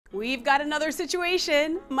We've got another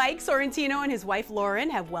situation. Mike Sorrentino and his wife Lauren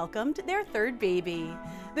have welcomed their third baby.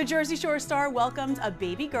 The Jersey Shore star welcomed a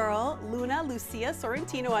baby girl, Lucia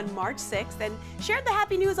Sorrentino, on March 6th and shared the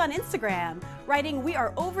happy news on Instagram, writing, "We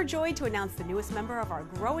are overjoyed to announce the newest member of our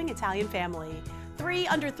growing Italian family. 3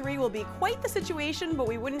 under 3 will be quite the situation, but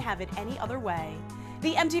we wouldn't have it any other way."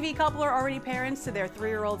 The MTV couple are already parents to their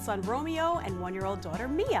 3-year-old son Romeo and 1-year-old daughter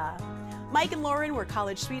Mia. Mike and Lauren were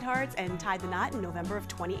college sweethearts and tied the knot in November of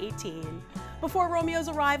 2018. Before Romeo's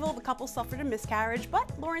arrival, the couple suffered a miscarriage, but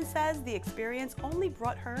Lauren says the experience only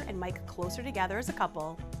brought her and Mike closer together as a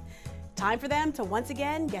couple. Time for them to once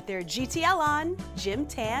again get their GTL on, Gym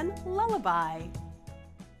Tan Lullaby.